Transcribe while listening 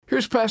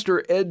Here's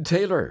Pastor Ed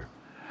Taylor.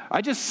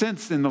 I just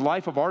sensed in the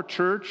life of our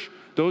church,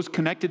 those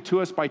connected to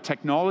us by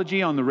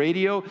technology on the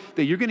radio,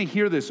 that you're going to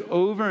hear this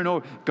over and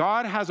over.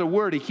 God has a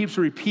word. He keeps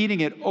repeating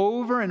it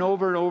over and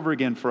over and over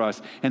again for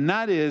us. And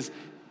that is,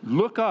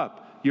 look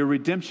up. Your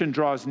redemption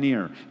draws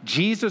near.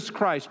 Jesus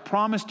Christ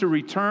promised to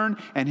return,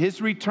 and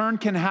his return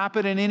can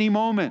happen at any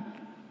moment.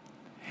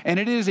 And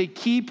it is a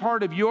key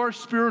part of your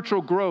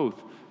spiritual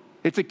growth.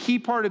 It's a key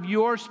part of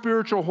your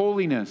spiritual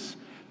holiness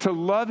to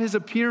love his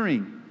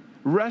appearing.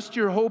 Rest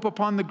your hope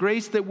upon the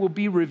grace that will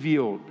be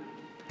revealed.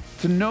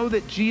 To know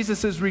that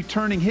Jesus is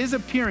returning, his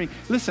appearing.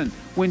 Listen,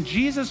 when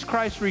Jesus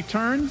Christ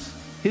returns,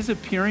 his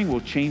appearing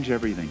will change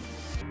everything.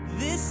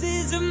 This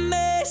is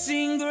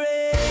amazing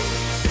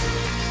grace.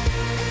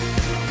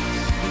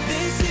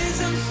 This is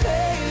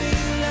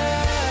unfailing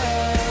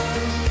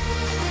love.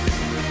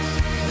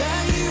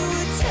 That you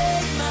would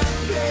take my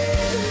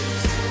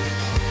place.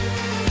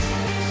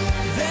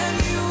 That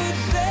you would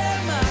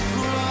bear my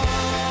cross.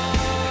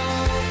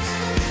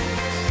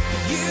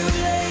 You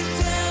laid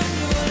down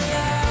your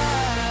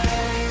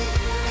life.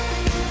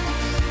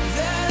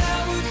 That I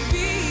would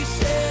be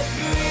set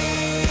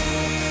free.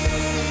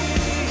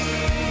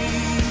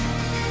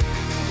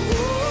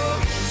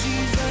 Oh,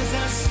 Jesus,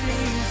 I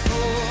sing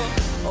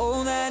for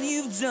all that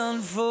you've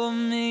done for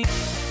me.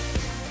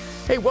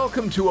 Hey,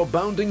 welcome to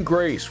Abounding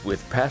Grace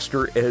with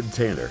Pastor Ed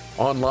Taylor,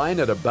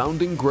 online at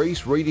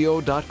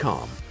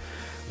aboundinggraceradio.com.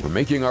 We're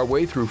making our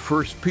way through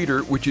 1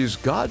 Peter, which is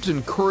God's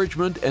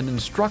encouragement and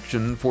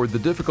instruction for the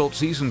difficult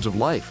seasons of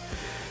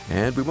life.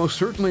 And we most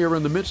certainly are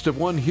in the midst of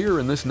one here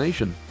in this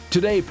nation.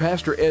 Today,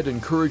 Pastor Ed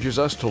encourages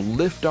us to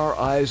lift our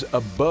eyes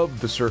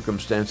above the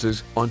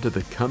circumstances onto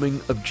the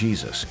coming of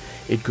Jesus.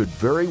 It could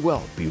very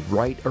well be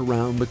right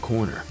around the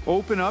corner.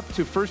 Open up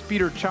to 1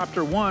 Peter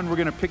chapter 1. We're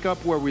going to pick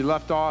up where we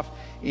left off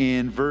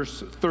in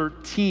verse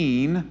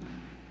 13.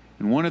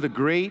 And one of the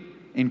great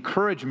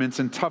encouragements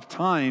in tough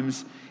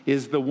times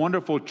is the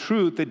wonderful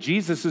truth that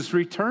Jesus is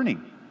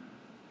returning.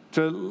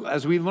 To,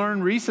 as we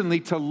learned recently,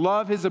 to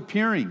love his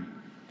appearing.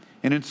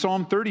 And in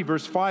Psalm 30,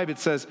 verse 5, it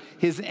says,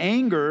 his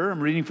anger,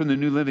 I'm reading from the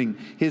New Living,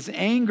 his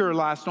anger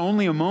lasts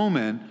only a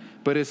moment,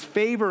 but his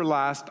favor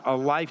lasts a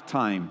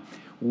lifetime.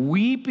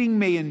 Weeping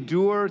may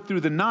endure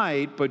through the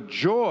night, but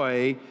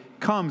joy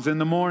comes in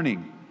the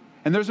morning.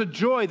 And there's a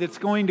joy that's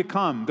going to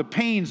come. The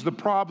pains, the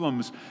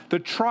problems, the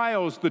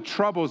trials, the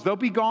troubles, they'll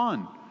be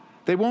gone.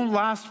 They won't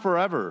last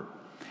forever.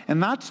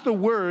 And that's the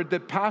word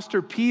that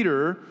Pastor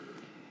Peter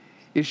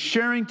is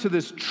sharing to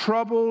this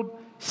troubled,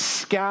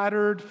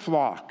 scattered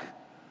flock,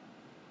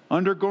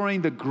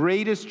 undergoing the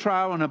greatest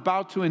trial and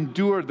about to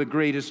endure the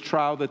greatest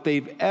trial that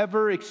they've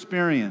ever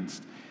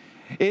experienced.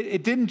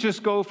 It didn't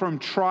just go from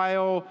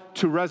trial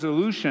to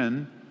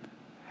resolution.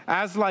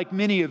 As like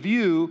many of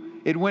you,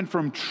 it went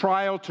from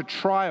trial to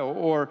trial,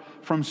 or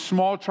from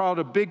small trial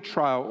to big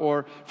trial,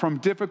 or from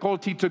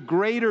difficulty to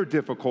greater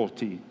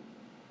difficulty.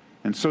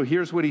 And so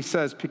here's what he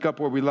says, pick up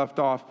where we left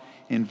off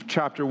in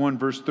chapter 1,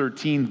 verse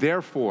 13,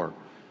 therefore.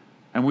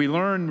 And we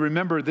learn,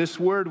 remember, this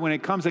word, when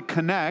it comes, it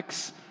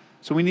connects.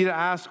 So we need to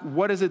ask,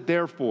 what is it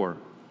there for?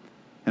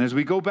 And as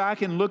we go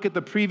back and look at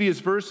the previous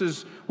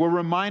verses, we're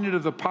reminded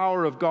of the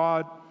power of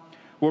God.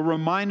 We're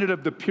reminded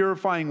of the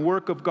purifying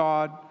work of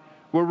God.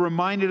 We're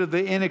reminded of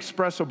the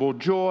inexpressible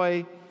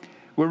joy.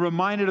 We're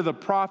reminded of the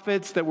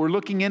prophets that were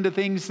looking into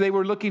things. They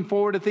were looking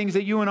forward to things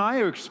that you and I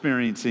are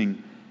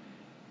experiencing.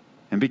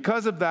 And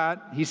because of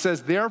that, he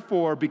says,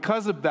 therefore,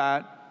 because of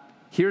that,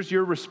 here's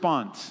your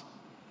response.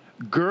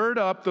 Gird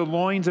up the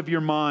loins of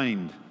your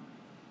mind.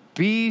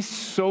 Be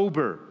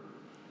sober.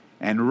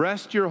 And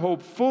rest your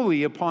hope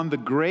fully upon the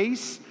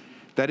grace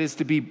that is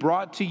to be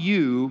brought to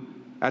you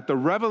at the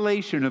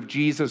revelation of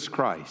Jesus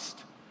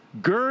Christ.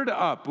 Gird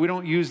up. We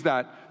don't use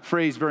that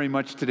phrase very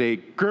much today.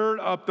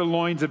 Gird up the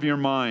loins of your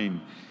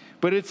mind.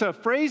 But it's a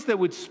phrase that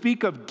would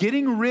speak of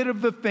getting rid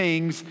of the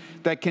things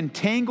that can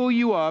tangle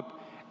you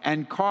up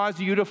and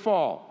cause you to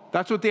fall.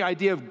 That's what the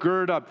idea of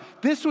gird up.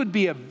 This would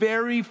be a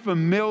very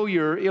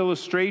familiar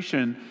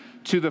illustration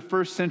to the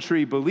first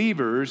century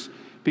believers,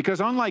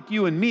 because unlike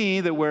you and me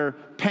that wear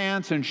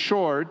pants and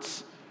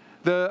shorts,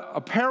 the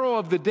apparel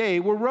of the day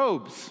were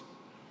robes.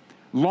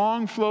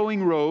 Long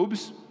flowing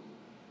robes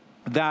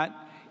that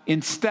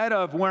instead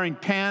of wearing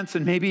pants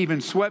and maybe even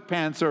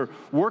sweatpants or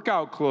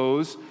workout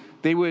clothes,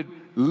 they would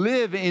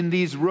live in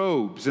these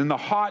robes in the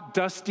hot,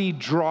 dusty,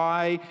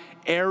 dry,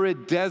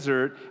 arid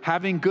desert.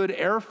 Having good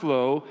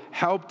airflow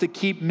helped to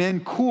keep men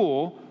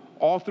cool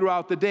all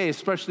throughout the day,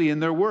 especially in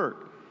their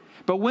work.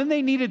 But when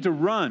they needed to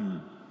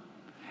run,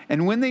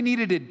 and when they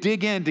needed to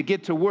dig in to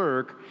get to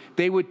work,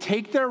 they would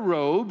take their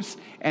robes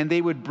and they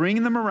would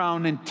bring them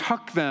around and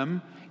tuck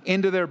them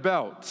into their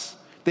belts.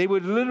 They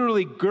would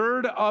literally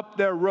gird up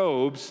their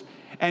robes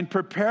and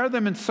prepare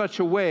them in such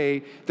a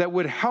way that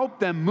would help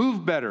them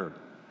move better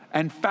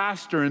and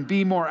faster and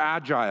be more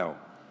agile.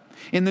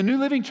 In the New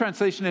Living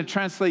Translation, it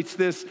translates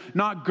this,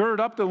 not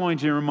gird up the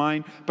loins of your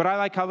mind, but I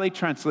like how they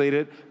translate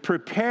it,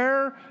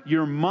 prepare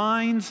your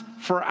minds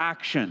for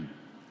action.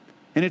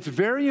 And it's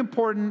very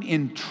important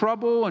in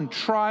trouble and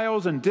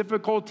trials and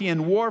difficulty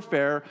and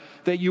warfare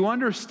that you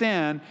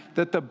understand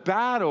that the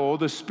battle,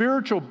 the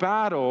spiritual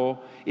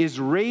battle, is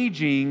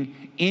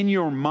raging in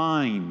your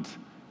mind.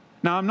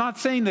 Now, I'm not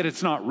saying that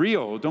it's not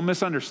real. Don't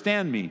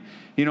misunderstand me.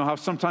 You know how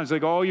sometimes they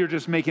go, oh, you're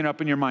just making up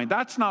in your mind.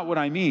 That's not what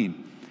I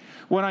mean.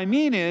 What I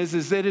mean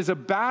is that it is a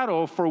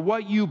battle for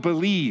what you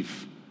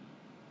believe.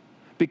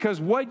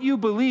 Because what you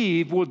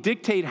believe will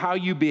dictate how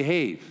you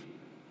behave.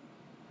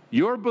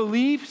 Your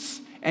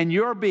beliefs and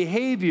your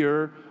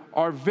behavior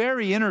are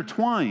very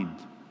intertwined.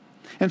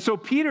 And so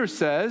Peter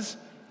says,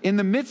 in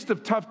the midst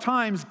of tough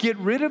times, get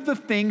rid of the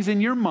things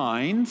in your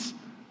minds,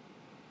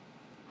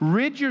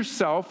 rid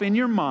yourself in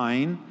your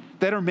mind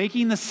that are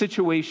making the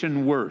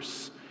situation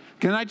worse.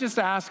 Can I just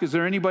ask, is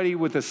there anybody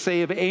with a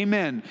say of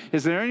amen?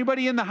 Is there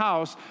anybody in the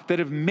house that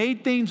have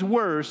made things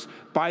worse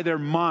by their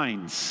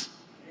minds?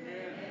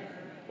 Amen.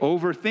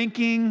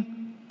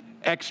 Overthinking,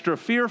 extra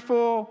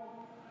fearful,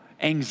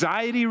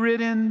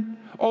 anxiety-ridden.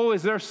 Oh,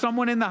 is there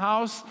someone in the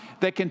house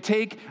that can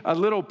take a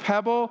little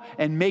pebble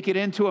and make it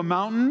into a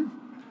mountain?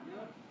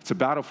 It's a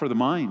battle for the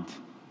mind.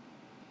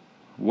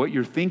 What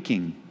you're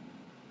thinking.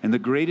 And the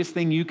greatest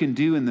thing you can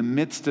do in the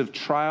midst of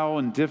trial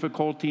and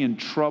difficulty and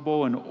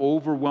trouble and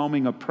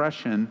overwhelming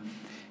oppression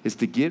is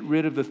to get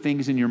rid of the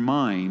things in your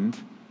mind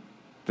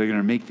that are going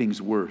to make things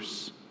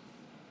worse.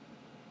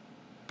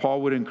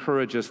 Paul would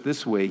encourage us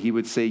this way. He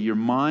would say, your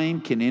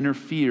mind can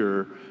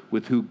interfere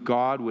with who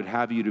God would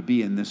have you to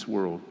be in this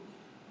world.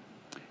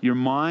 Your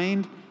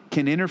mind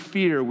can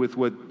interfere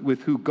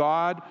with who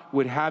God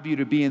would have you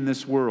to be in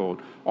this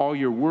world. All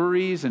your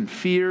worries and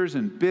fears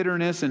and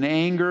bitterness and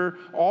anger,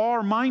 all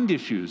are mind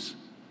issues,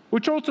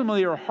 which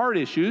ultimately are heart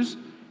issues,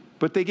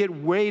 but they get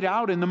weighed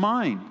out in the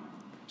mind.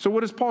 So what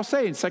does Paul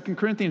say in 2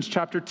 Corinthians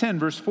chapter 10,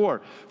 verse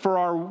 4? For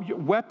our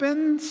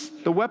weapons,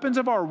 the weapons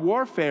of our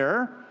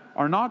warfare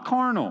are not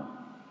carnal,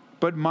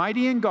 but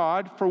mighty in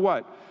God for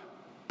what?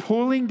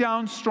 Pulling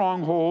down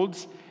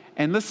strongholds,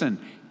 and listen,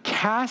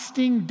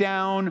 casting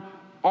down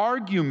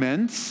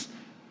arguments.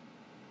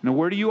 Now,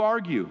 where do you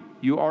argue?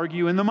 You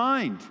argue in the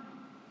mind.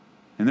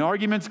 And the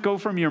arguments go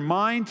from your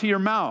mind to your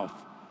mouth.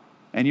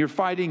 And you're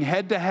fighting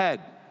head to head.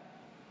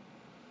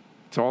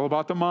 It's all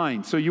about the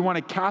mind. So you want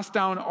to cast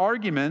down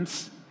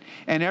arguments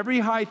and every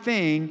high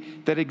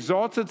thing that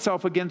exalts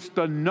itself against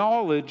the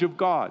knowledge of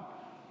God.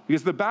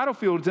 Because the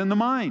battlefield is in the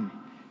mind.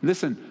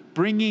 Listen,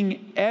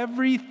 bringing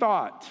every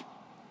thought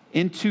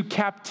into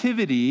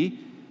captivity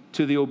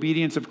to the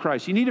obedience of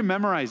Christ. You need to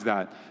memorize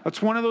that. That's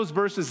one of those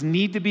verses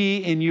need to be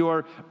in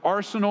your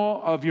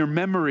arsenal of your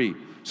memory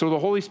so the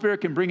Holy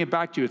Spirit can bring it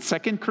back to you. It's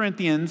 2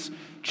 Corinthians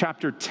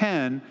chapter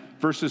 10,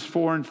 verses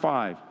 4 and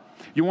 5.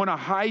 You want to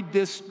hide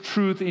this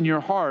truth in your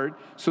heart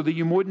so that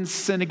you wouldn't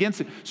sin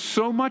against it.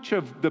 So much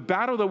of the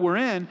battle that we're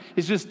in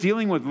is just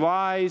dealing with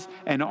lies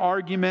and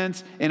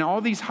arguments and all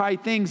these high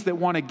things that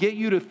want to get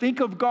you to think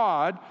of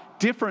God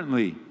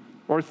differently,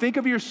 or think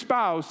of your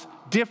spouse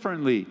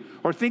differently,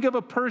 or think of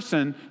a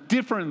person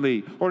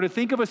differently, or to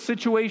think of a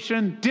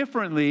situation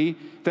differently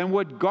than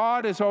what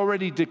God has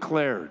already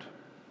declared.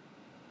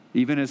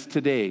 Even as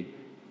today,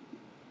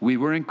 we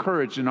were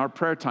encouraged in our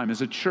prayer time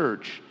as a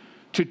church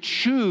to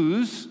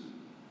choose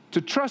to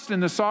trust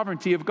in the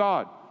sovereignty of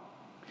God.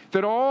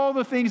 That all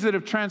the things that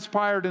have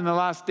transpired in the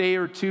last day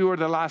or two or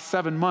the last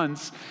 7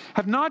 months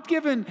have not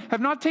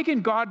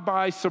taken God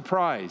by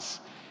surprise.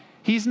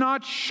 He's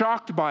not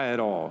shocked by it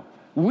all.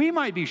 We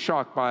might be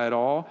shocked by it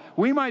all.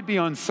 We might be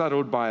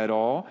unsettled by it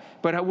all.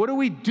 But what do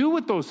we do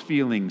with those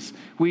feelings?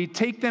 We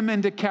take them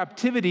into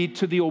captivity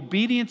to the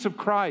obedience of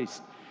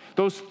Christ.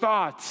 Those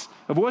thoughts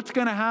of what's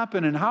going to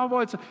happen and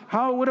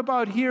what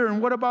about here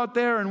and what about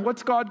there and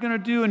what's God going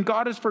to do and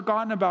God has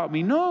forgotten about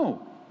me.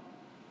 No,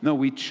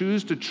 we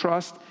choose to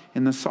trust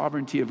in the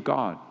sovereignty of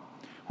God.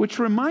 Which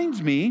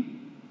reminds me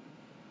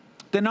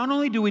that not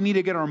only do we need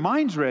to get our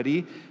minds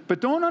ready, but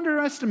don't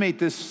underestimate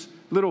this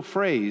little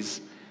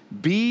phrase,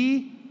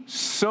 be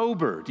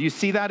sober. Do you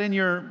see that in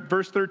your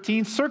verse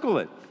 13? Circle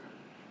it.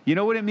 You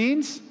know what it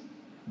means?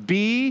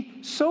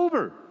 Be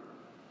sober.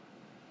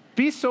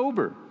 Be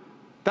sober.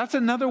 That's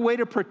another way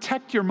to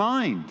protect your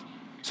mind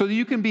so that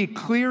you can be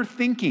clear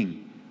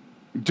thinking.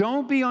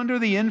 Don't be under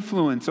the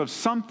influence of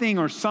something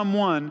or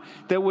someone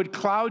that would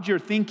cloud your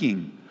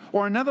thinking.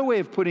 Or another way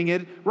of putting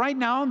it, right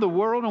now in the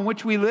world in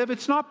which we live,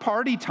 it's not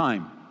party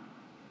time.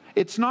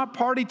 It's not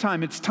party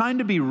time. It's time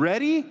to be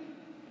ready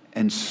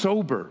and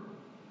sober.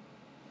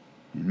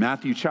 In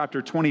Matthew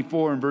chapter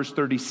 24 and verse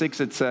 36,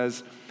 it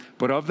says,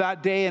 but of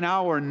that day and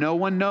hour no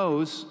one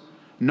knows,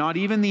 not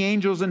even the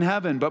angels in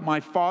heaven, but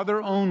my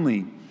Father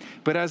only.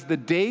 But as the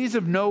days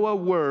of Noah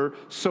were,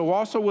 so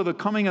also will the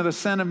coming of the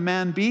Son of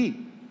Man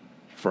be.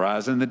 For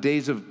as in the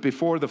days of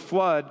before the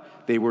flood,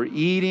 they were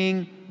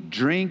eating,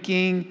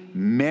 drinking,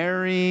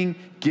 marrying,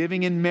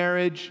 giving in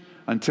marriage,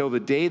 until the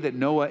day that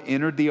Noah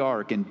entered the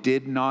ark and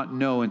did not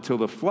know until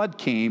the flood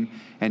came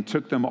and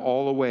took them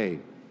all away.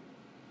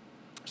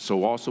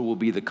 So also will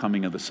be the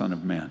coming of the Son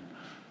of Man.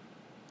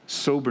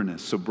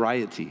 Soberness,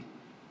 sobriety.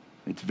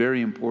 It's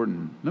very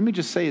important. Let me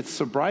just say,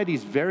 sobriety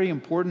is very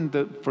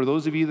important for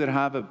those of you that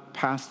have a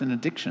past in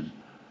addiction.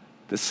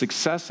 The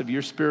success of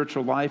your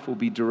spiritual life will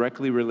be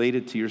directly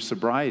related to your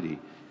sobriety,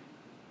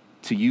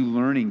 to you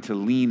learning to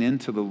lean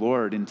into the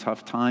Lord in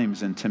tough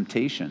times and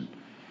temptation,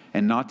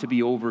 and not to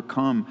be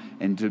overcome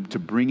and to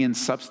bring in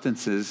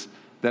substances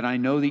that I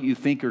know that you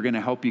think are going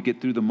to help you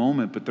get through the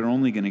moment, but they're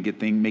only going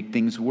to make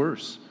things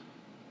worse.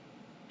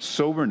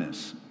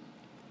 Soberness,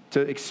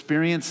 to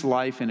experience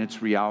life in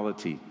its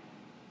reality.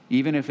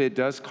 Even if it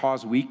does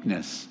cause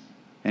weakness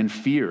and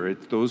fear,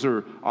 those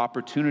are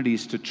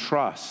opportunities to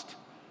trust,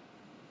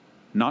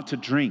 not to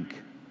drink.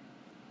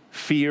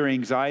 Fear,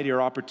 anxiety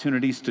are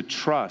opportunities to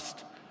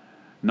trust,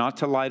 not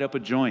to light up a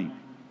joint.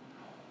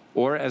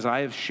 Or as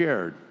I've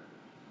shared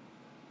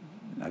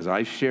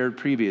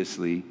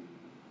previously,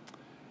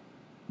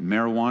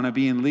 marijuana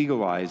being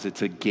legalized,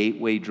 it's a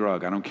gateway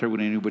drug. I don't care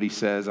what anybody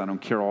says. I don't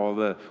care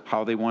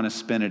how they want to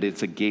spin it.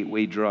 It's a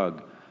gateway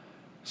drug.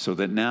 So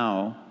that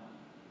now,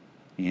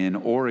 in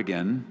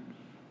Oregon,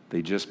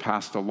 they just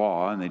passed a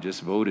law and they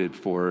just voted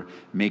for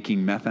making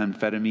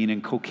methamphetamine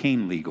and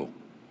cocaine legal.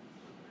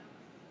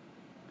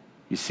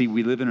 You see,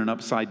 we live in an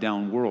upside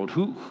down world.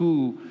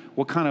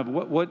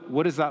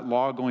 What is that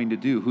law going to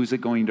do? Who's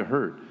it going to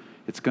hurt?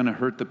 It's going to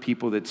hurt the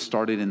people that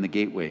started in the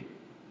gateway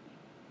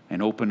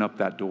and opened up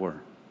that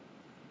door.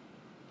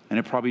 And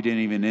it probably didn't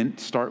even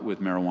start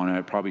with marijuana.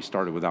 It probably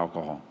started with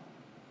alcohol.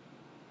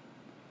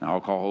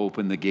 Alcohol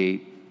opened the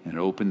gate, and it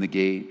opened the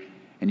gate.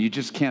 And you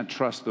just can't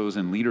trust those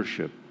in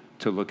leadership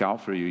to look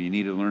out for you. You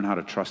need to learn how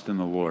to trust in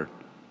the Lord.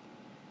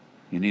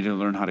 You need to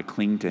learn how to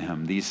cling to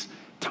Him. These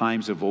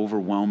times of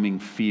overwhelming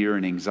fear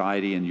and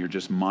anxiety and your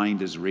just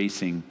mind is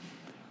racing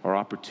are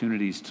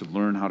opportunities to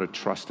learn how to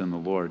trust in the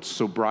Lord.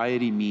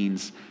 Sobriety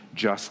means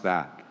just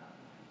that.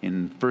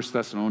 In 1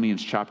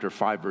 Thessalonians chapter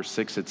 5, verse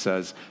 6, it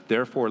says,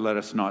 "Therefore let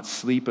us not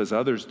sleep as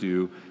others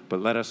do,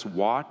 but let us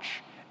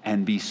watch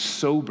and be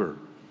sober."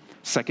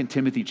 2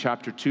 Timothy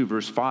chapter 2,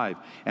 verse 5.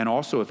 "And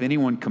also, if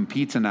anyone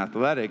competes in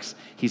athletics,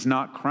 he's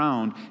not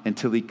crowned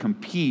until he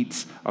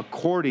competes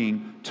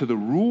according to the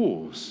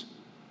rules."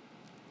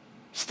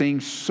 Staying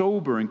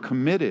sober and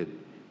committed,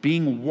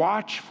 being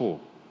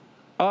watchful,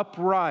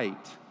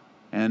 upright.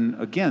 And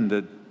again,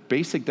 the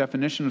basic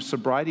definition of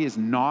sobriety is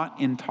not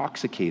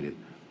intoxicated.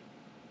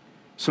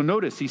 So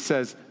notice, he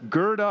says,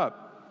 gird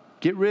up,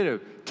 get rid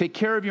of, take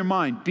care of your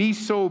mind, be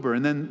sober.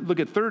 And then look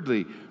at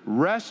thirdly,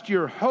 rest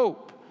your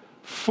hope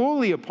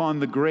fully upon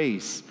the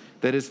grace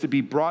that is to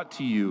be brought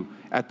to you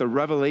at the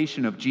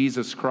revelation of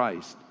Jesus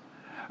Christ.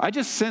 I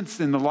just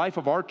sensed in the life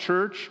of our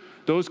church,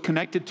 those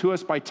connected to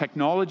us by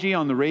technology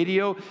on the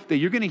radio, that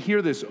you're going to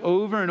hear this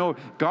over and over.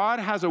 God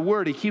has a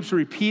word. He keeps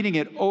repeating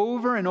it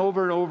over and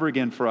over and over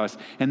again for us.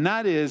 And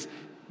that is,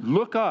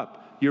 look up.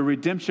 Your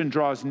redemption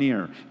draws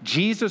near.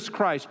 Jesus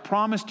Christ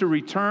promised to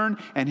return,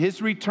 and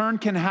His return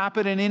can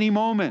happen at any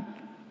moment.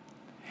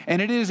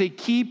 And it is a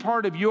key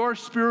part of your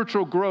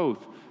spiritual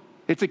growth.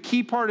 It's a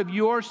key part of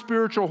your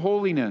spiritual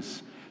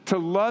holiness to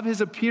love His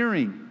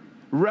appearing.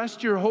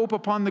 Rest your hope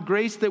upon the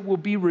grace that will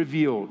be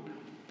revealed.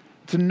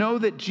 To know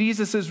that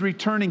Jesus is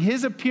returning,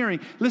 His appearing.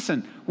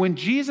 Listen, when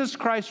Jesus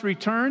Christ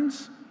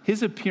returns,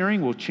 His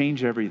appearing will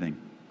change everything.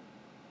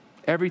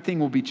 Everything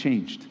will be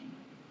changed.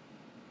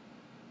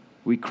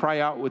 We cry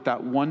out with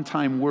that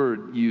one-time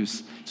word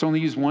use. It's only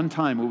used one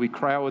time, but we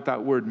cry out with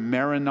that word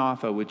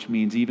Maranatha, which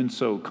means even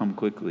so, come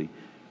quickly.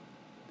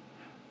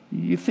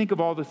 You think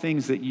of all the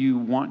things that you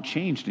want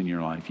changed in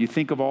your life. You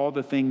think of all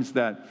the things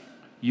that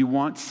you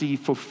want to see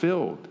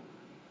fulfilled.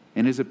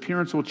 And His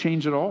appearance will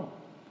change it all.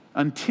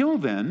 Until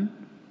then,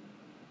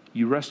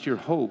 you rest your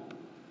hope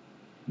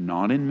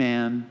not in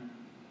man,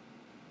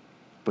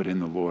 but in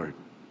the Lord,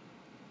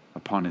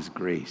 upon His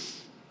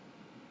grace.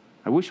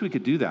 I wish we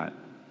could do that.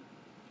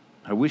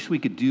 I wish we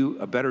could do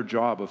a better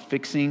job of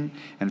fixing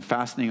and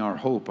fastening our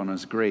hope on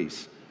His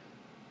grace.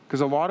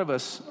 Because a lot of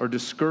us are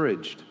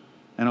discouraged.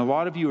 And a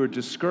lot of you are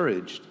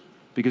discouraged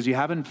because you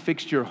haven't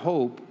fixed your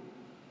hope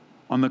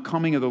on the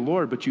coming of the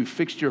Lord, but you've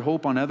fixed your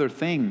hope on other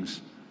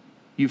things.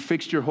 You've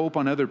fixed your hope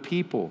on other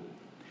people.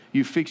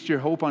 You've fixed your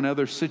hope on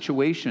other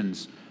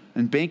situations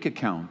and bank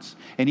accounts.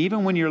 And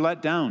even when you're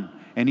let down,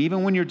 and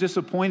even when you're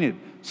disappointed,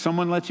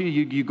 someone lets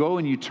you go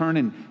and you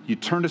turn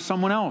to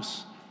someone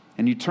else,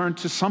 and you turn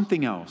to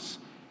something else.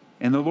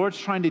 And the Lord's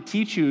trying to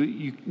teach you,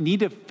 you need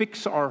to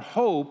fix our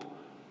hope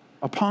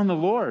upon the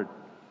Lord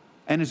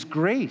and His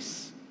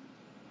grace.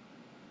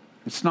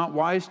 It's not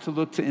wise to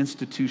look to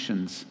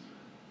institutions.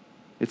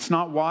 It's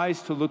not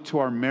wise to look to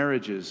our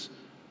marriages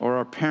or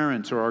our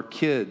parents or our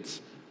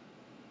kids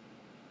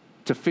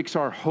to fix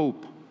our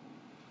hope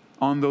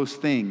on those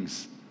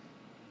things,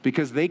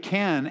 because they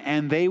can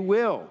and they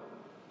will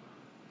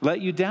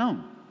let you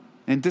down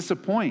and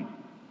disappoint.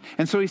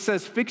 And so he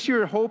says, fix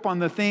your hope on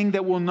the thing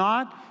that will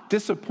not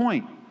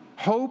disappoint.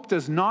 Hope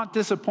does not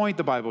disappoint,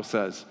 the Bible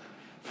says.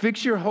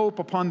 Fix your hope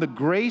upon the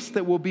grace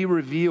that will be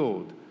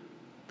revealed.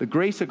 The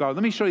grace of God.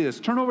 Let me show you this.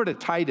 Turn over to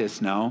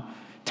Titus now.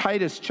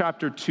 Titus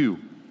chapter 2.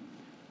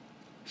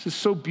 This is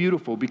so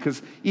beautiful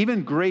because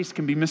even grace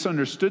can be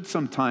misunderstood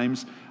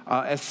sometimes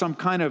as some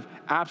kind of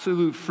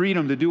absolute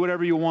freedom to do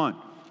whatever you want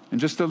and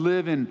just to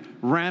live in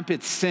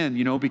rampant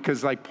sin,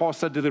 because like Paul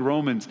said to the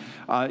Romans,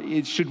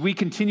 should we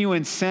continue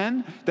in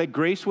sin that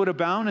grace would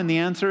abound? And the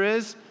answer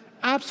is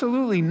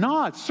absolutely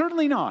not,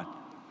 certainly not.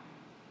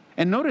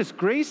 And notice,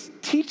 grace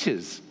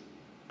teaches.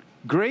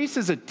 Grace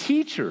is a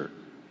teacher.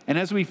 And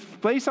as we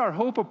place our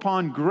hope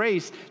upon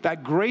grace,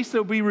 that grace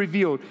will be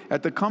revealed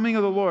at the coming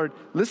of the Lord,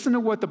 listen to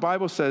what the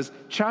Bible says,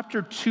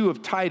 chapter 2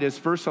 of Titus,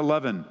 verse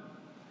 11.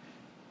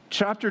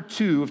 Chapter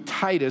 2 of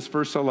Titus,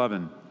 verse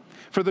 11.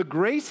 For the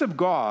grace of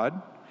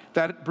God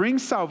that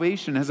brings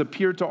salvation has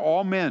appeared to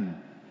all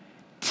men,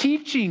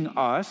 teaching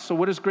us, so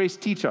what does grace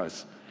teach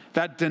us?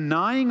 That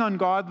denying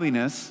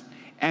ungodliness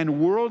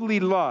and worldly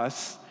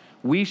lusts,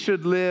 we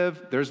should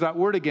live, there's that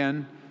word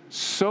again,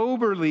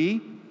 soberly,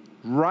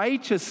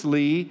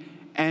 righteously,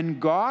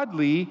 and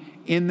godly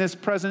in this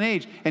present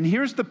age. And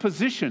here's the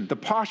position, the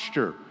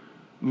posture,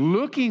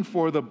 looking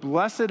for the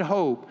blessed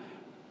hope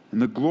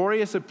and the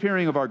glorious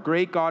appearing of our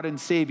great God and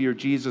Savior,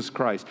 Jesus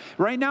Christ.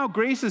 Right now,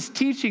 grace is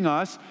teaching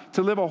us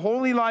to live a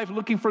holy life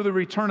looking for the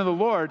return of the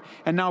Lord.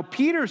 And now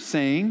Peter's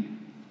saying,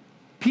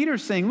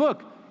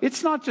 look,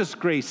 it's not just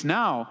grace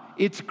now,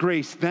 it's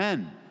grace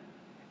then.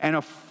 And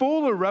a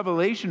fuller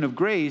revelation of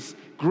grace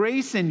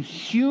in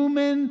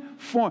human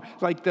form,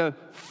 like the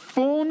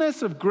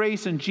fullness of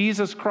grace in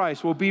Jesus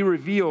Christ will be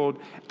revealed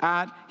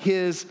at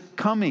his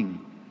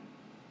coming.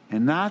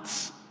 And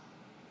that's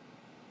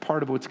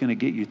part of what's going to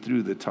get you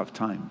through the tough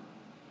time.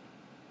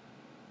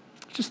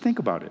 Just think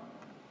about it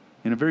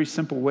in a very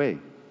simple way.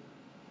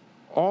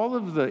 All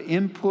of the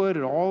input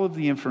and all of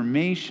the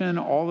information,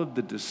 all of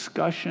the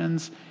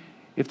discussions,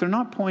 if they're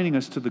not pointing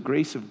us to the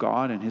grace of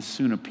God and his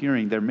soon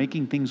appearing, they're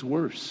making things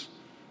worse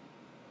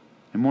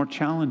and more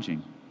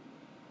challenging.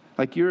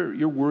 Like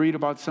you're worried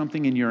about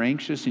something and you're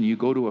anxious and you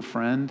go to a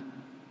friend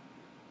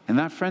and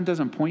that friend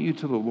doesn't point you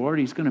to the Lord,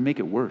 he's going to make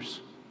it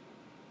worse.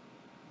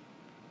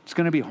 It's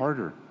going to be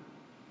harder.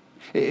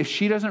 If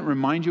she doesn't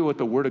remind you what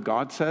the Word of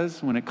God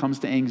says when it comes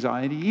to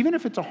anxiety, even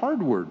if it's a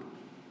hard word,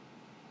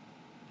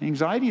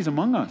 anxiety is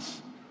among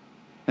us.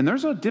 And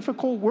there's a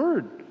difficult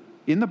word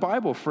in the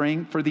Bible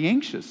for the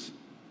anxious.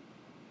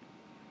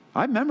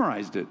 I've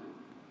memorized it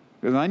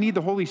because I need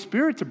the Holy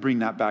Spirit to bring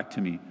that back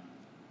to me.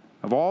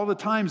 Of all the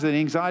times that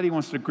anxiety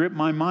wants to grip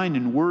my mind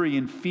and worry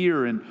and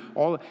fear and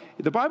all,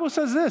 the Bible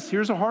says this,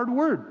 here's a hard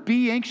word,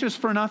 be anxious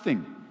for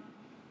nothing.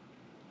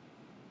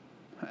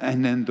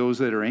 And then those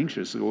that are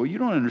anxious, well, you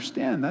don't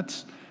understand,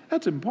 that's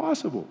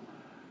impossible.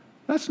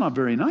 That's not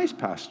very nice,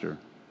 Pastor.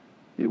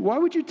 Why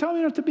would you tell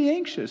me not to be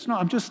anxious? No,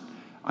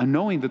 I'm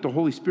knowing that the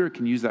Holy Spirit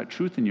can use that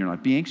truth in your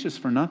life. Be anxious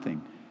for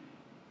nothing.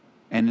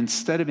 And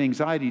instead of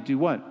anxiety, do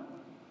what?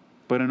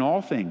 But in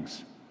all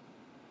things,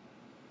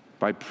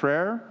 by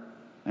prayer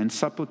and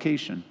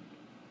supplication,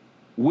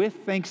 with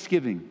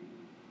thanksgiving,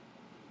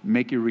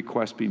 make your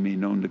request be made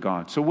known to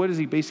God. So what is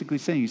he basically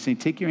saying? He's saying,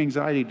 take your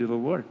anxiety to the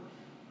Lord.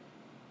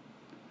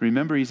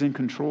 Remember, he's in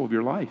control of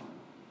your life.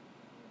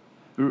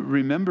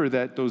 Remember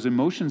that those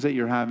emotions that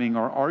you're having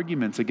are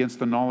arguments against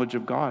the knowledge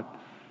of God.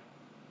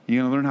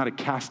 You're going to learn how to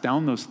cast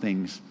down those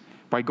things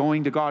by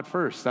going to God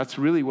first. That's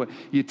really what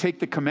you take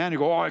the command and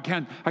go, I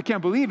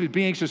can't believe it,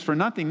 be anxious for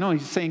nothing. No,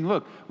 he's saying,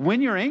 look,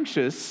 when you're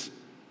anxious,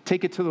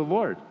 take it to the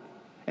Lord.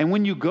 And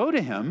when you go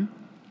to him,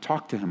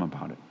 talk to him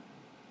about it.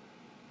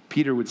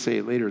 Peter would say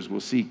it later, as we'll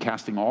see,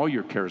 casting all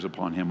your cares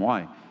upon him.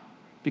 Why?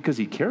 Because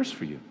he cares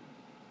for you.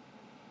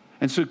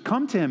 And so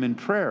come to him in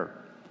prayer.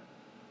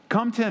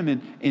 Come to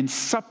him in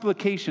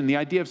supplication. The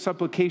idea of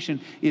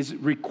supplication is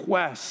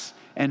requests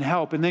and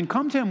help. And then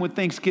come to him with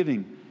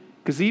thanksgiving.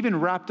 Because even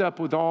wrapped up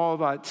with all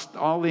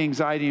the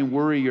anxiety and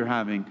worry you're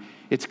having,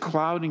 it's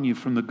clouding you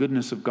from the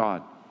goodness of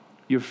God.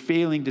 You're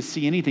failing to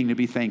see anything to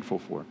be thankful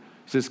for.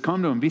 He says,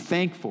 come to him, be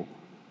thankful.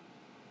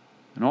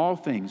 In all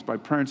things, by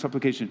prayer and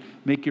supplication,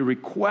 make your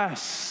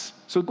requests.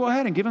 So go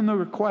ahead and give him the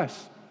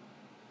requests.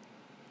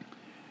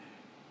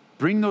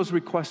 Bring those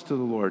requests to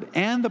the Lord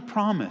and the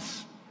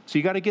promise. So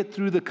you got to get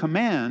through the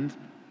command,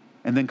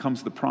 and then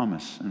comes the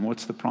promise. And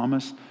what's the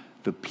promise?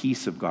 The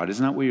peace of God.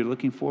 Isn't that what you're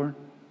looking for?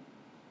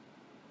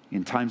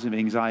 In times of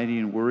anxiety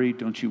and worry,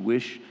 don't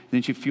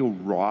you feel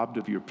robbed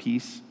of your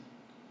peace?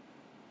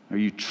 Are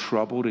you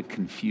troubled and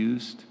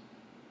confused?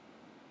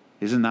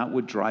 Isn't that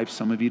what drives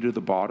some of you to the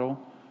bottle?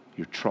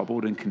 You're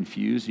troubled and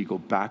confused. You go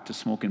back to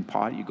smoking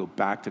pot. You go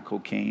back to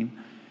cocaine.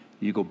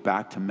 You go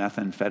back to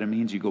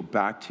methamphetamines. You go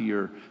back to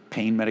your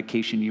pain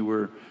medication you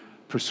were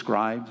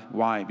prescribed.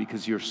 Why?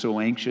 Because you're so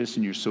anxious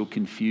and you're so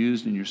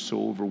confused and you're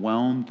so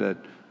overwhelmed that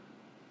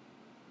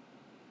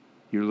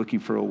you're looking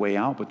for a way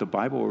out. But the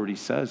Bible already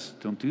says,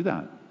 don't do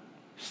that.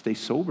 Stay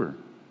sober.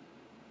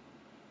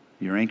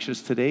 You're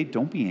anxious today?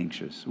 Don't be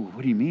anxious.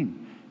 What do you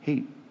mean?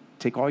 Hey,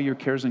 take all your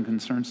cares and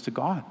concerns to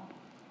God.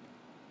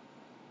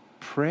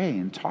 Pray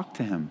and talk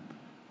to him.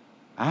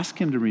 Ask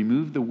him to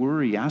remove the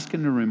worry. Ask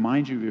him to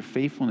remind you of your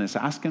faithfulness.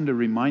 Ask him to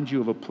remind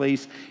you of a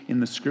place in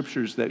the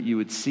scriptures that you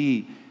would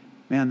see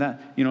Man,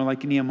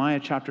 like Nehemiah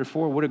chapter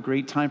 4, what a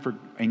great time for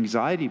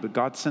anxiety, but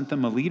God sent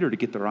them a leader to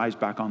get their eyes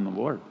back on the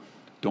Lord.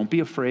 Don't be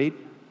afraid.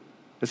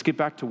 Let's get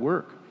back to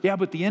work. Yeah,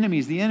 but the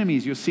enemies,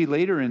 you'll see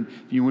later, and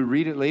you will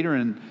read it later,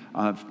 and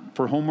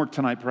for homework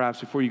tonight, perhaps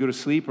before you go to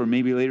sleep, or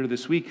maybe later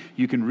this week,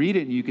 you can read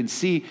it, and you can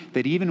see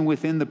that even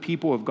within the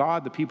people of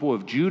God, the people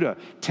of Judah,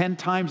 10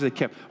 times they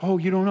kept, oh,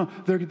 you don't know,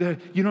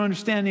 you don't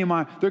understand,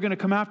 Nehemiah, they're going to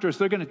come after us,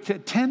 they're going to,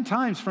 10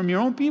 times from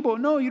your own people,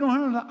 no, you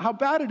don't know how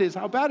bad it is,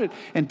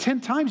 and 10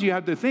 times you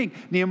have to think,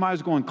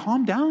 Nehemiah's going,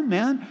 calm down,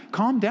 man,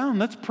 calm down,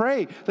 let's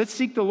pray, let's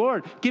seek the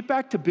Lord, get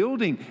back to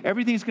building,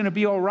 everything's going to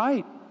be all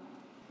right.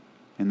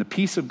 And the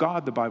peace of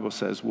God, the Bible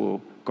says, will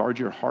guard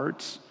your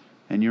hearts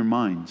and your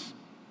minds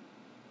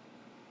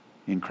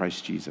in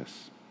Christ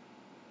Jesus,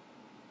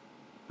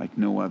 like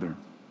no other.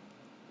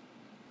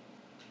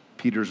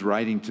 Peter's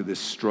writing to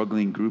this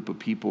struggling group of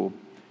people,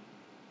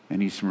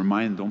 and he's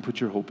reminding them, don't put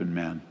your hope in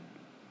man.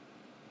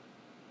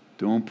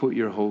 Don't put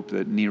your hope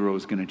that Nero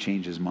is going to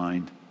change his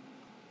mind.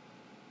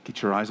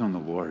 Get your eyes on the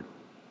Lord.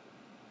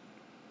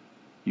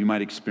 You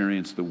might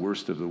experience the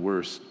worst of the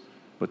worst,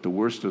 but the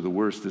worst of the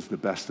worst is the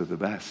best of the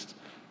best.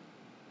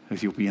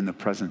 Because you'll be in the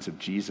presence of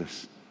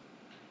Jesus.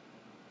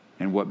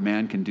 And what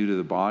man can do to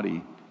the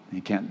body,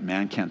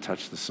 man can't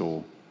touch the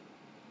soul.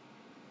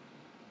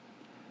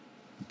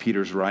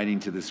 Peter's writing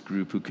to this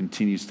group who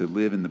continues to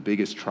live in the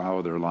biggest trial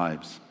of their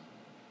lives.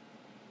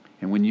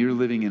 And when you're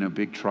living in a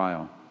big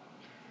trial,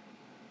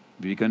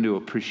 you begin to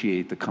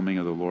appreciate the coming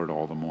of the Lord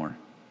all the more.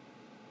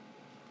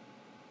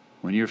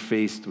 When you're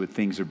faced with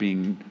things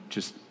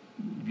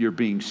you're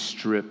being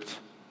stripped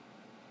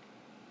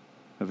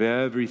of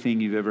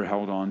everything you've ever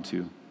held on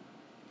to,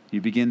 you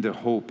begin to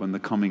hope on the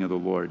coming of the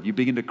Lord. You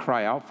begin to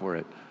cry out for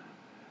it.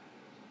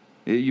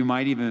 You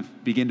might even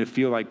begin to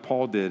feel like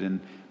Paul did.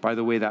 And by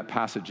the way, that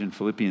passage in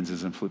Philippians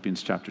is in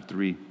Philippians chapter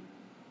 3.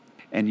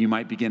 And you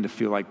might begin to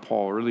feel like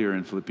Paul earlier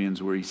in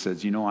Philippians where he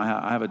says,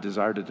 I have a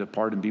desire to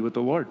depart and be with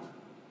the Lord.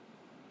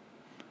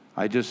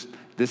 This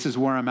is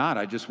where I'm at.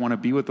 I just want to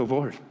be with the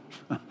Lord.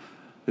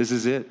 This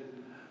is it.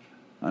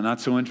 I'm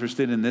not so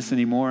interested in this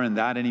anymore and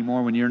that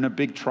anymore. When you're in a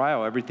big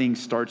trial, everything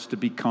starts to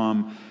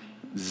become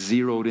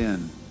zeroed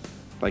in.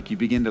 Like you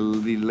begin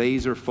to be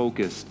laser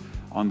focused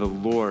on the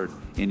Lord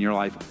in your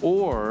life,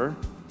 or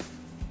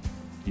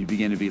you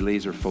begin to be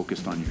laser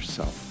focused on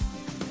yourself.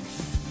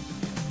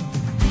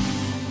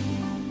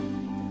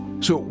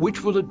 So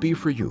which will it be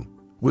for you?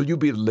 Will you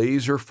be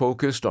laser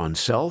focused on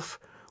self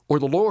or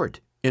the Lord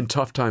in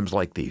tough times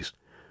like these?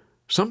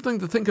 Something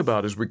to think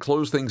about as we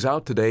close things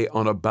out today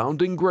on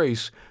Abounding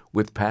Grace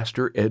with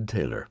Pastor Ed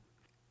Taylor.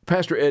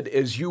 Pastor Ed,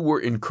 as you were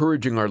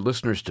encouraging our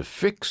listeners to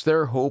fix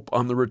their hope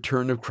on the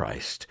return of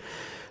Christ,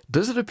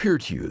 does it appear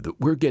to you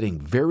that we're getting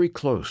very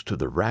close to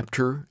the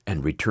rapture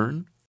and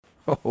return?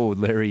 Oh,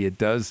 Larry, it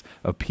does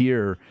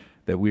appear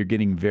that we're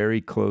getting very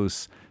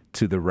close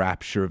to the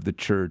rapture of the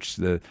church,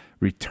 the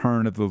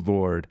return of the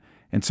Lord.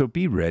 And so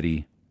be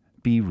ready.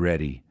 Be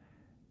ready.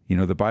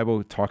 The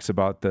Bible talks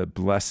about the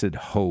blessed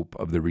hope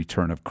of the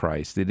return of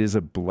Christ. It is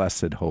a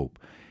blessed hope.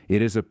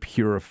 It is a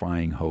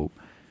purifying hope.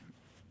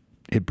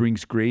 It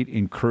brings great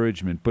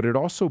encouragement, but it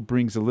also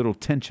brings a little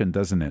tension,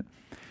 doesn't it?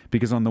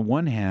 Because on the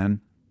one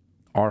hand,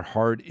 our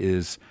heart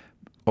is,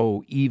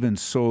 oh, even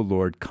so,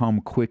 Lord,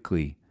 come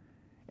quickly.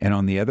 And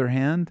on the other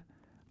hand,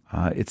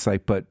 it's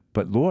like, but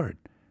Lord,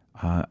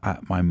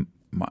 I'm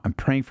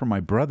praying for my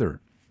brother.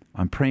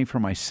 I'm praying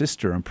for my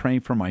sister. I'm praying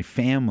for my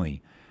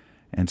family.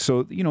 And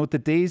so, the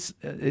days,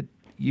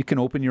 you can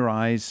open your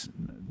eyes.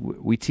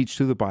 We teach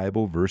through the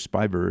Bible, verse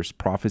by verse,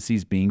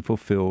 prophecies being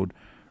fulfilled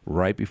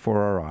right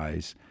before our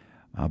eyes.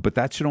 But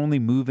that should only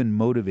move and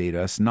motivate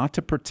us, not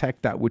to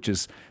protect that which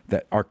is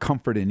that our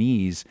comfort and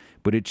ease,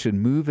 but it should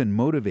move and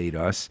motivate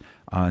us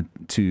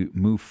to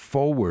move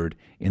forward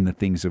in the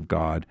things of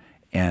God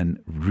and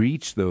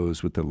reach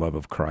those with the love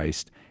of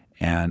Christ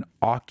and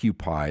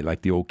occupy,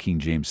 like the old King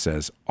James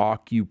says,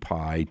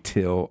 occupy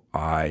till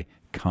I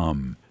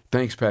come.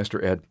 Thanks,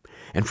 Pastor Ed.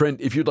 And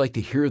friend, if you'd like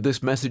to hear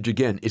this message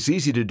again, it's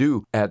easy to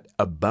do at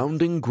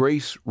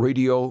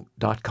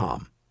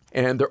aboundinggraceradio.com.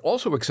 And they're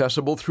also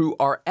accessible through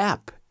our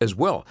app as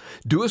well.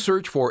 Do a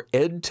search for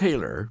Ed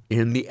Taylor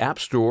in the App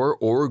Store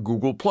or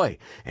Google Play,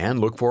 and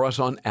look for us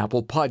on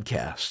Apple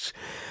Podcasts.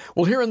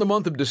 Well, here in the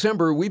month of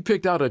December, we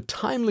picked out a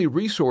timely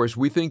resource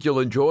we think you'll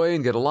enjoy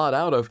and get a lot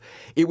out of.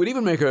 It would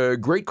even make a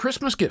great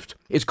Christmas gift.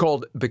 It's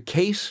called The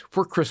Case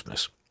for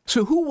Christmas.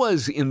 So who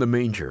was in the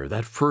manger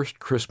that first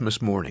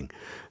Christmas morning?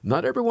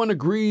 Not everyone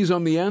agrees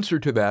on the answer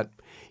to that.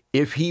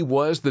 If he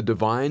was the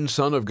divine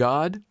Son of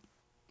God,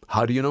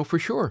 how do you know for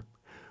sure?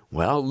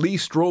 Well, Lee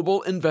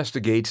Strobel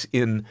investigates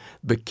in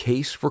The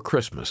Case for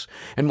Christmas,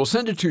 and we'll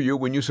send it to you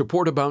when you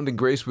support Abounding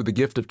Grace with a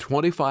gift of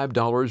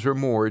 $25 or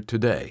more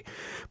today.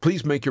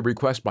 Please make your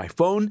request by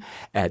phone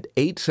at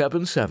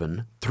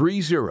 877-334-8800.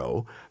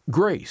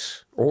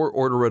 877-30-GRACE or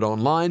order it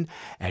online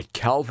at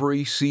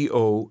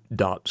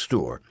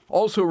calvaryco.store.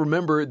 Also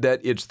remember that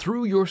it's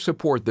through your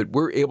support that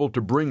we're able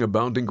to bring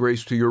Abounding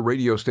Grace to your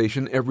radio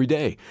station every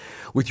day.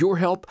 With your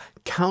help,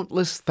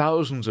 countless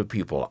thousands of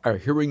people are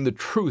hearing the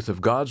truth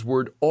of God's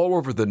Word all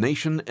over the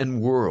nation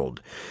and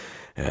world.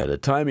 At a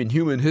time in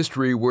human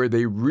history where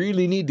they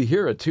really need to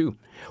hear it, too.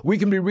 We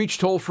can be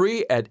reached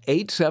toll-free at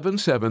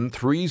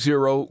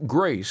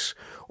 877-30-GRACE,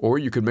 or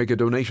you can make a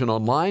donation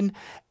online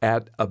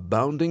at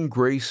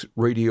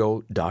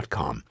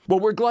aboundinggraceradio.com. Well,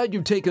 we're glad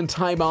you've taken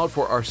time out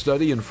for our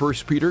study in 1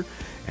 Peter,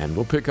 and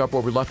we'll pick up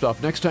where we left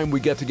off next time we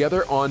get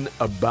together on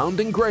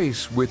Abounding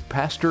Grace with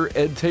Pastor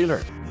Ed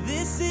Taylor.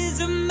 This is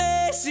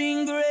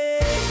amazing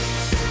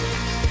grace.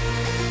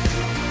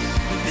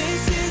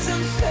 This is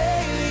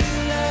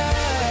unfailing love.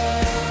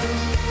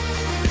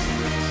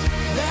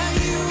 That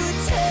you would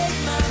take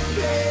my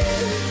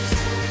place.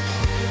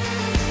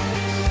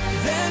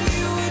 That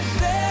you would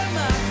bear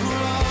my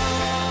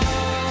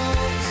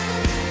cross.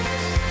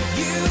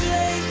 You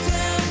laid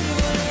down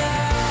your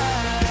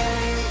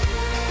life.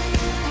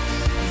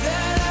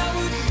 That I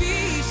would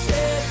be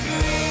set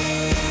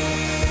free.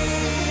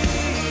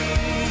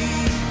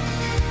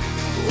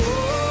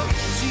 Oh,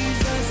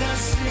 Jesus, I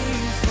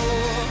sing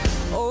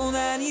for all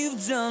that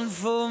you've done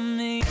for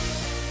me.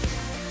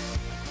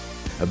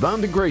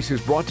 Abounding Grace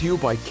is brought to you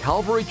by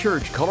Calvary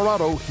Church,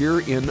 Colorado, here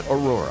in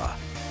Aurora.